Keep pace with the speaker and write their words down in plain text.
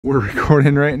We're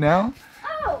recording right now.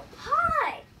 Oh,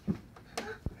 hi!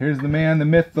 Here's the man, the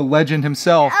myth, the legend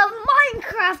himself. Of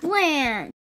Minecraft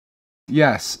Land!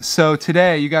 Yes, so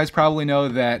today you guys probably know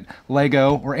that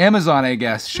Lego, or Amazon I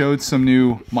guess, showed some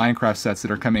new Minecraft sets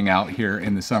that are coming out here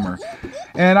in the summer.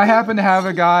 And I happen to have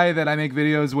a guy that I make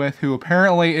videos with who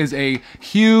apparently is a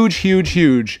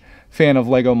huge fan of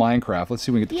Lego Minecraft. Let's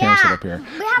see if we can get the camera set up here.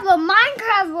 We have a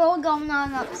Minecraft world going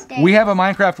on upstairs. We have a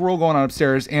Minecraft world going on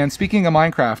upstairs, and speaking of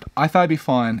Minecraft, I thought it'd be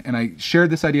fun, and I shared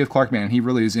this idea with Clark Man, and he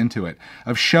really is into it,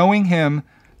 of showing him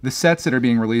the sets that are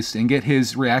being released and get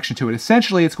his reaction to it.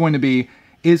 Essentially, it's going to be,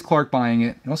 is Clark buying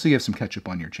it? And also you have some ketchup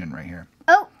on your chin right here.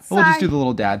 Oh, sorry. We'll just do the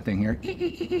little dad thing here.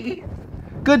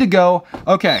 Good to go.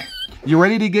 Okay, you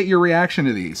ready to get your reaction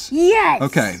to these? Yes.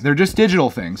 Okay, they're just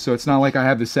digital things, so it's not like I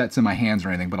have the sets in my hands or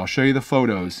anything, but I'll show you the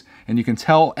photos, and you can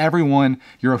tell everyone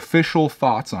your official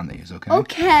thoughts on these, okay?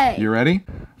 Okay. You ready?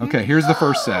 Okay, here's the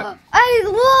first set.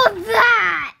 I love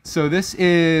that! So this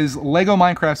is Lego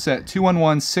Minecraft set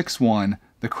 21161,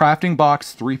 the Crafting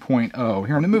Box 3.0. Here, I'm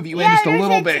gonna move you in just a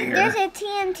little bit here. There's a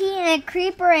TNT and a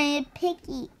creeper and a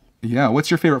piggy. Yeah, what's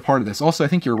your favorite part of this? Also, I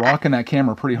think you're rocking that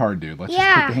camera pretty hard, dude. Let's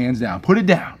just put the hands down. Put it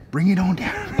down. Bring it on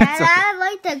down. And I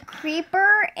like the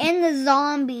creeper and the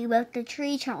zombie with the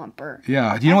tree chomper.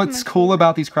 Yeah, do you know what's cool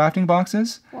about these crafting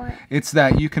boxes? What? It's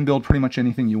that you can build pretty much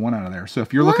anything you want out of there. So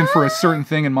if you're looking for a certain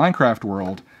thing in Minecraft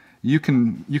world, you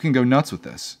can go nuts with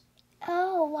this.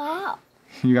 Oh, wow.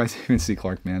 You guys can see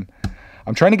Clark, man.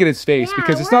 I'm trying to get his face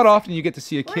because it's not often you get to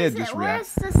see a kid just react.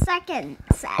 Where's the second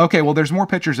set? Okay, well, there's more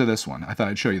pictures of this one. I thought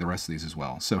I'd show you the rest of these as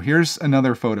well. So here's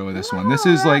another photo of this one. This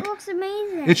is like, looks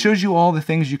amazing. it shows you all the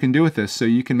things you can do with this. So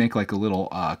you can make like a little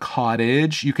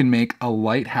cottage. You can make a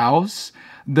lighthouse.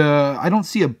 I don't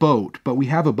see a boat, but we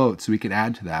have a boat, so we could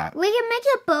add to that. We can make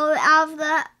a boat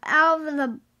out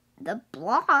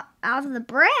of the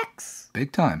bricks.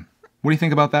 Big time. What do you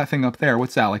think about that thing up there?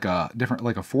 What's that, like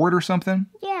a fort or something?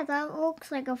 Yeah, that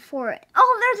looks like a fort.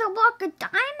 Oh, there's a block of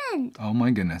diamonds. Oh my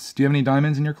goodness. Do you have any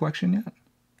diamonds in your collection yet?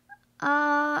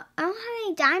 I don't have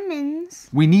any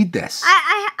diamonds. We need this.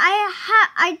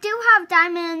 I do have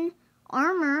diamond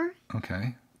armor.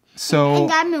 Okay. So And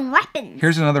diamond weapons.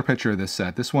 here's another picture of this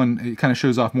set. This one, it kind of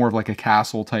shows off more of like a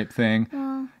castle type thing.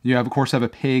 You have, of course, have a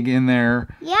pig in there.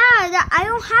 Yeah, I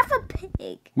don't have a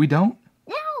pig. We don't?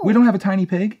 No. We don't have a tiny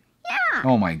pig? Yeah.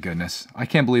 Oh my goodness. I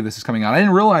can't believe this is coming out. I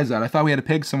didn't realize that. I thought we had a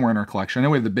pig somewhere in our collection. I know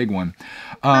we have the big one.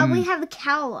 We have a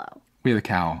cow, though. We have a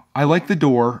cow. I like the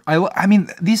door. I mean,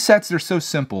 these sets, they're so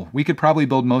simple. We could probably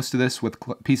build most of this with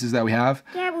pieces that we have.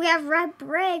 Yeah, we have red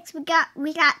bricks. We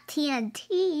got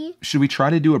TNT. Should we try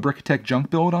to do a brickitect junk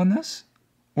build on this?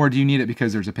 Or do you need it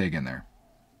because there's a pig in there?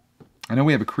 I know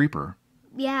we have a creeper.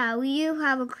 Yeah, we do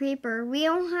have a creeper. We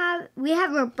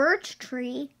have a birch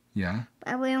tree. Yeah.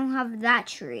 But we don't have that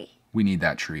tree. We need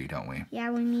that tree, don't we?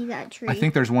 Yeah, we need that tree. I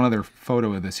think there's one other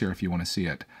photo of this here if you want to see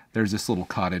it. There's this little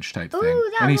cottage type thing.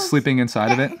 Ooh, And he's sleeping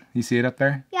inside of it. You see it up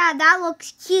there? Yeah, that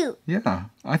looks cute. Yeah,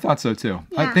 I thought so too.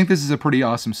 Yeah. I think this is a pretty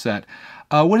awesome set.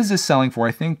 What is this selling for?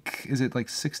 I think, is it like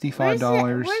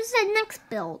 $65? Where's the next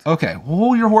build? Okay,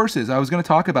 hold your horses. I was going to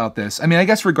talk about this. I mean, I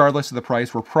guess regardless of the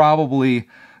price, we're probably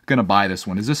going to buy this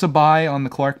one. Is this a buy on the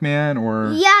Clark Man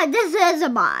or? Yeah, this is a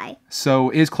buy. So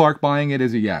is Clark buying it?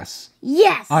 Is a yes?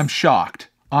 Yes. I'm shocked.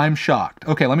 I'm shocked.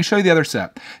 Okay, let me show you the other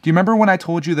set. Do you remember when I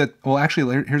told you that, well,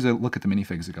 actually, here's a look at the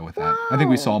minifigs that go with that. I think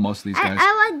we saw most of these guys.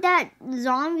 I like that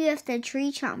zombie with the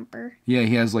tree chomper. Yeah,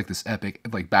 he has like this epic,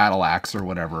 like battle axe or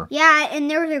whatever. Yeah,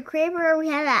 and there was a creeper. We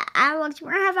have an Alex.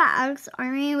 We don't have an Alex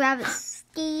Army. We have a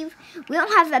Steve. We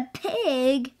don't have a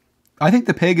pig. I think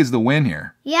the pig is the win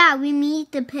here. Yeah, we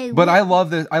need the pig. But I love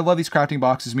these crafting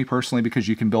boxes, me personally, because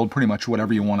you can build pretty much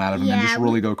whatever you want out of them and just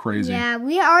really go crazy. Yeah,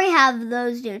 we already have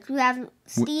those dudes. We have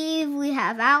Steve, we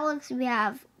have Alex, we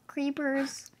have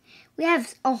creepers. We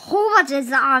have a whole bunch of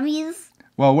zombies.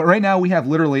 Well, right now we have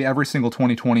literally every single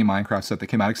 2020 Minecraft set that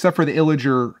came out, except for the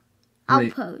Illager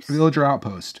Outpost. The Illager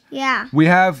Outpost. Yeah.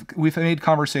 We've made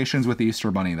conversations with the Easter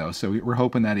Bunny though, so we're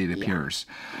hoping that it appears.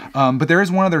 But there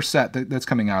is one other set that's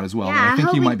coming out as well that I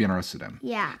think you might be interested in.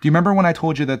 Yeah. Do you remember when I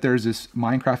told you that there's this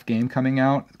Minecraft game coming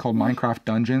out called Minecraft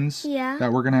Dungeons? Yeah.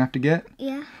 That we're gonna have to get?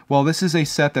 Yeah. Well, this is a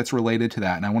set that's related to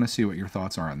that, and I want to see what your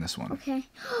thoughts are on this one. Okay.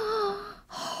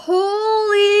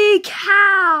 Holy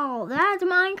cow! That's a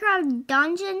Minecraft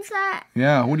dungeon set?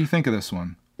 Yeah, what do you think of this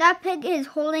one? That pig is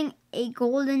holding a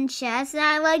golden chest, and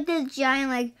I like this giant,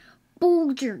 like,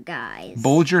 Bulger guys.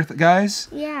 Bulger guys?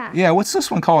 Yeah. Yeah, what's this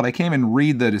one called? I can't even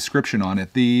read the description on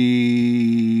it.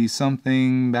 The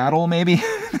something battle, maybe?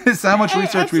 Is how much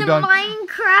research we've done. It's a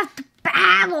Minecraft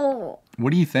battle.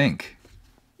 What do you think?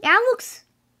 That looks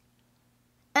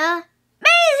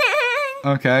Amazing!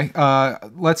 Okay,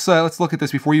 let's look at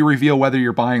this before you reveal whether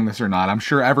you're buying this or not. I'm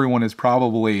sure everyone is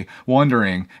probably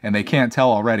wondering, and they can't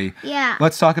tell already. Yeah.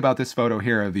 Let's talk about this photo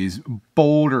here of these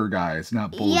boulder guys,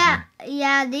 not boulder.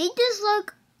 Yeah, they just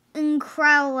look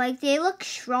incredible. Like, they look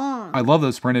strong. I love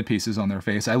those printed pieces on their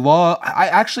face. I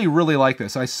actually really like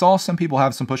this. I saw some people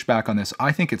have some pushback on this.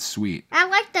 I think it's sweet. I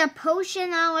like the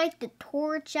potion. I like the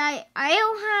torch. I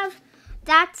don't have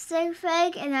that stick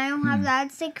fig, and I don't have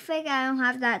that stick fig. I don't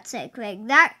have that stick fig.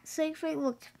 That stick fig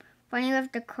looked funny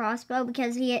with the crossbow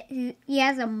because he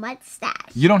has a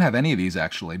mustache. You don't have any of these,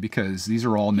 actually, because these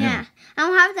are all new. Yeah. I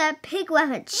don't have that pig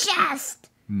with a chest.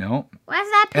 No. Why's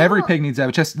that pig? Every pig needs to have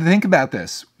a chest. Think about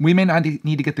this. We may not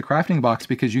need to get the crafting box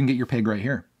because you can get your pig right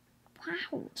here.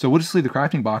 Wow. So we'll just leave the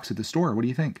crafting box at the store. What do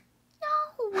you think?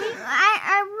 No,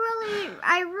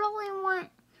 I really want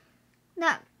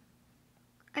that.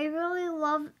 I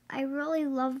really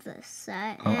love this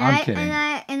set. Oh, I'm kidding.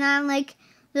 And I like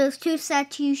those two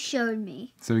sets you showed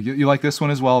me. So you like this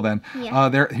one as well, then?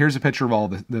 Yeah. Here's a picture of all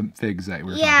the figs that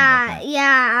we were talking about.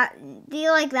 Yeah. Do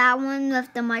you like that one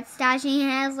with the mustache? And he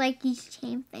has like these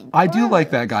chain things. I do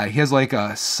like that guy. He has like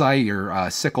a scythe or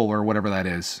a sickle or whatever that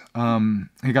is.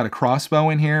 He got a crossbow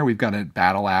in here. We've got a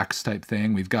battle axe type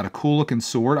thing. We've got a cool looking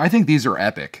sword. I think these are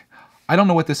epic. I don't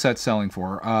know what this set's selling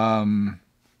for.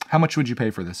 How much would you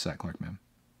pay for this set, Clark, man?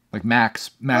 Like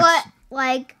max. What?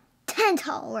 Like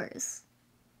 $10.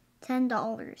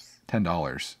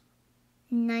 $10.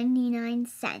 99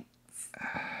 cents.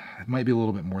 It might be a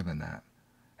little bit more than that.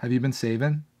 Have you been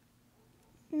saving?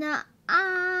 No.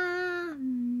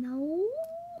 No.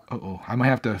 Uh-oh. I might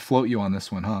have to float you on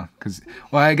this one, huh?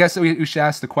 Well, I guess we should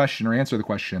ask the question or answer the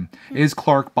question. Is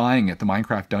Clark buying it, the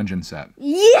Minecraft dungeon set?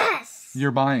 Yes!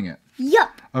 You're buying it?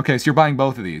 Yup. Okay, so you're buying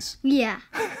both of these. Yeah.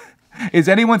 Is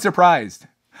anyone surprised?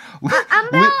 I'm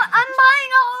buying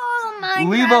all of Minecraft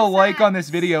Leave a like sets. on this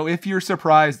video if you're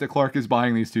surprised that Clark is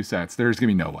buying these two sets. There's going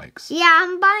to be no likes. Yeah,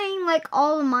 I'm buying like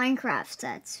all the Minecraft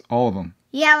sets. All of them.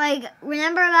 Yeah, like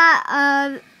remember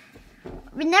that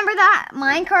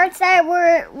minecart set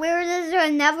where there's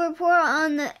a nether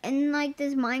portal in like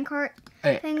this minecart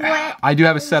thing? I do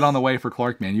have a set on the way for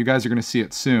Clark, man. You guys are going to see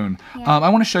it soon. Yeah. I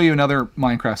want to show you another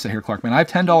Minecraft set here, Clark, man. I have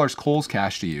 $10 Kohl's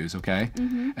cash to use, okay?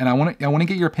 And I want to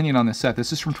get your opinion on this set.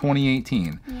 This is from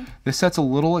 2018. Yeah. This set's a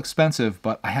little expensive,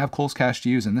 but I have Kohl's cash to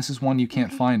use, and this is one you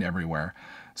can't find everywhere.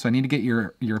 So I need to get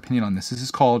your opinion on this. This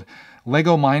is called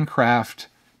Lego Minecraft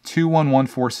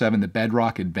 21147, The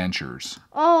Bedrock Adventures.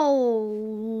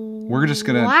 Oh. We're just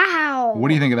going to... Wow. What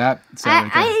do you think of that set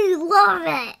right there? I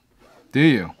love it. Do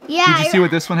you? Yeah. Did you see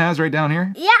what this one has right down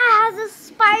here? Yeah, it has a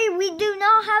spider. We do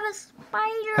not have a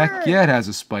spider. Heck yeah, it has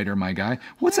a spider, my guy.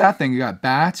 What's that thing? You got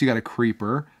bats, you got a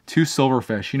creeper, 2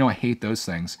 silverfish. You know I hate those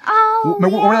things. Oh,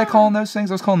 What were they calling those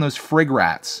things? I was calling those frig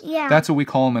rats. Yeah. That's what we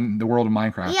call them in the world of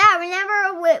Minecraft. Yeah,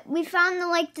 remember we found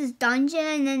like this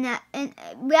dungeon and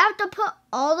we have to put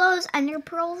all those ender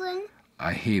pearls in?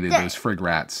 I hated those frig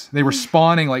rats. They were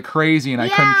spawning like crazy and I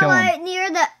couldn't kill them. Yeah, like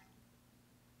near the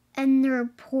ender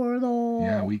portal.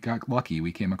 Yeah, we got lucky.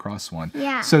 We came across one.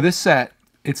 Yeah. So this set,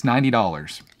 it's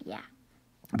 $90. Yeah.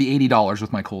 It'd be $80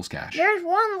 with my Kohl's cash. There's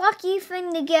one lucky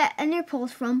thing to get ender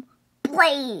pearls from.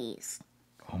 Blaze.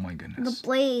 Oh my goodness. The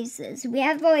blazes. We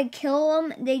have to like kill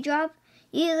them. They drop.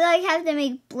 You like have to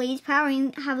make blaze power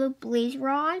and have a blaze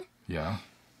rod. Yeah.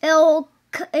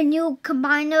 And you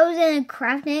combine those in a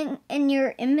crafting in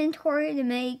your inventory to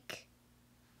make.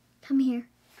 Come here.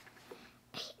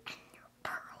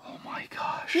 Oh my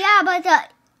gosh. Yeah, but the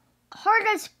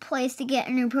hardest place to get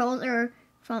ender pearls are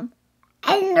from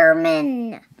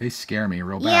Enderman. They scare me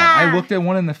real bad. Yeah. I looked at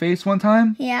one in the face one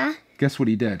time. Yeah. Guess what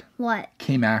he did? What?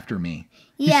 Came after me.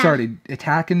 Yeah. He started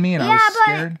attacking me and I was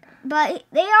scared. But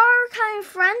they are kind of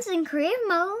friends in creative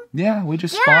mode. Yeah, we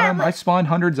just Yeah, spawned them. but- I spawned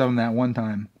hundreds of them that one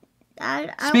time.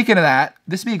 I Speaking of that,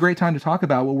 this would be a great time to talk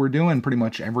about what we're doing pretty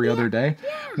much every other day.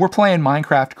 We're playing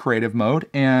Minecraft creative mode,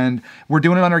 and we're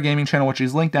doing it on our gaming channel, which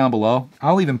is linked down below.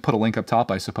 I'll even put a link up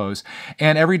top, I suppose.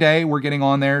 And every day we're getting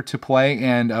on there to play,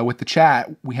 and with the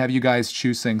chat, we have you guys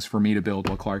choose things for me to build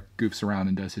while Clark goofs around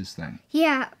and does his thing.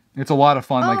 Yeah. It's a lot of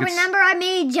fun. Oh, remember I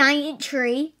made a giant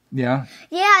tree? Yeah?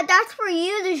 Yeah, that's for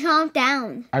you to chomp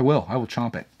down. I will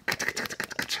chomp it.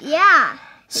 Yeah.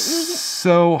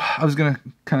 So I was going to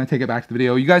kind of take it back to the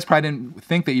video. You guys probably didn't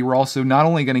think that you were also not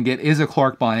only going to get Is a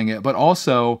Clark buying it, but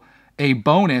also a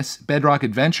bonus Bedrock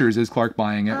Adventures Is Clark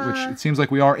buying it, which it seems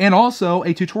like we are, and also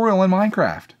a tutorial in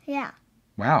Minecraft. Yeah.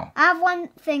 Wow. I have one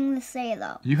thing to say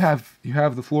though. You have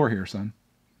the floor here, son.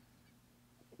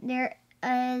 There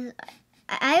is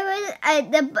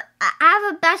I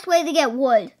have a best way to get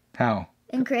wood How?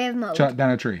 in creative mode. Chop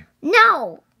down a tree.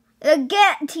 No!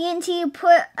 Get TNT,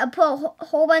 put a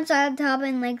whole bunch on top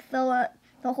and like fill up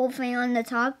the whole thing on the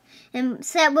top. And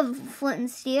set with flint and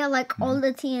steel, like all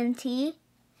the TNT.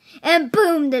 And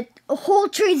boom, the whole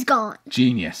tree's gone.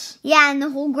 Genius. Yeah, and the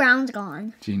whole ground's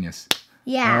gone. Genius.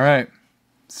 Yeah. All right.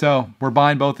 So we're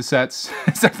buying both the sets.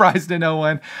 Surprised to no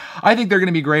one. I think they're going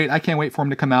to be great. I can't wait for them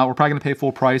to come out. We're probably going to pay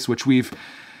full price, which we've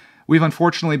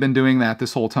unfortunately been doing that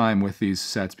this whole time with these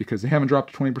sets because they haven't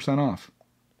dropped to 20% off.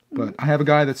 But I have a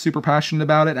guy that's super passionate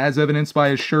about it, as evidenced by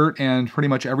his shirt and pretty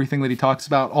much everything that he talks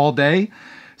about all day.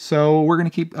 So we're going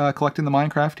to keep collecting the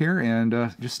Minecraft here,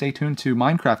 and just stay tuned to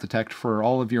brickitect for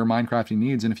all of your Minecrafting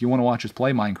needs. And if you want to watch us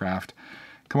play Minecraft,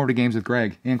 come over to Games with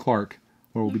Greg and Clark,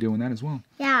 where we'll be doing that as well.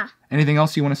 Yeah. Anything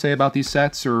else you want to say about these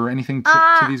sets or anything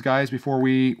to these guys before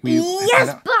we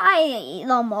yes, buy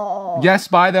them all. Yes,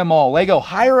 buy them all. Lego,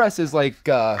 hire us as like...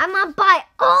 I'm going to buy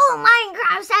all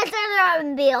Minecraft sets that are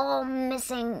going to be all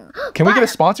missing. Can we get a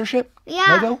sponsorship?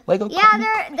 Yeah. Lego?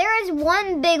 Yeah, there is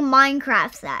one big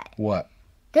Minecraft set. What?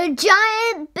 The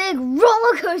giant big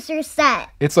roller coaster set.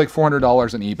 It's like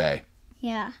 $400 on eBay.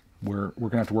 Yeah. We're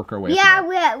going to have to work our way up. Yeah,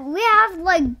 we have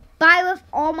like buy with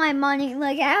all my money.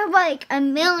 Like I have like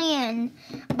 $1 million,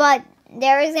 but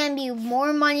there is going to be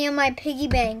more money in my piggy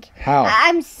bank. How?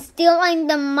 I'm stealing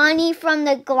the money from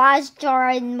the glass jar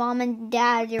and mom and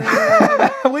dad.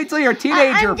 Wait till you're a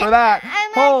teenager for that.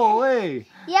 Holy.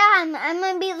 Yeah, I'm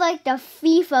going to be like the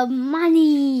thief of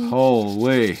money.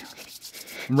 Holy.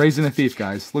 I'm raising a thief,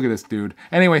 guys. Look at this dude.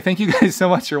 Anyway, thank you guys so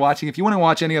much for watching. If you want to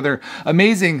watch any other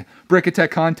amazing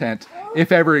Brickitect content,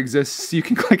 if ever exists, you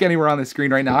can click anywhere on the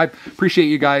screen right now. I appreciate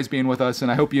you guys being with us,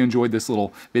 and I hope you enjoyed this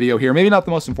little video here. Maybe not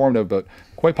the most informative, but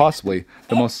quite possibly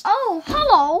the most... Oh,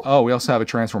 hello. Oh, we also have a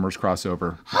Transformers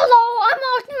crossover. Hello, I'm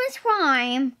Optimus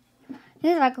Prime.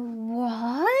 He's like,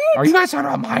 what? Are you guys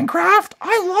talking about Minecraft?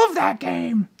 I love that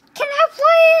game. Can I play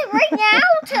it right now?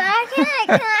 Can I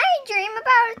dream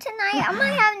about it tonight? I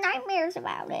might have nightmares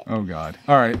about it. Oh, God.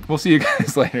 All right. We'll see you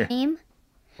guys later. Name?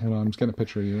 Hold on. I'm just getting a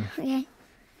picture of you. Okay.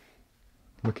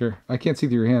 Look here. I can't see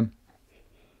through your hand.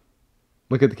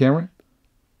 Look at the camera.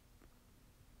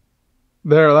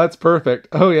 There. That's perfect.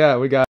 Oh, yeah. We got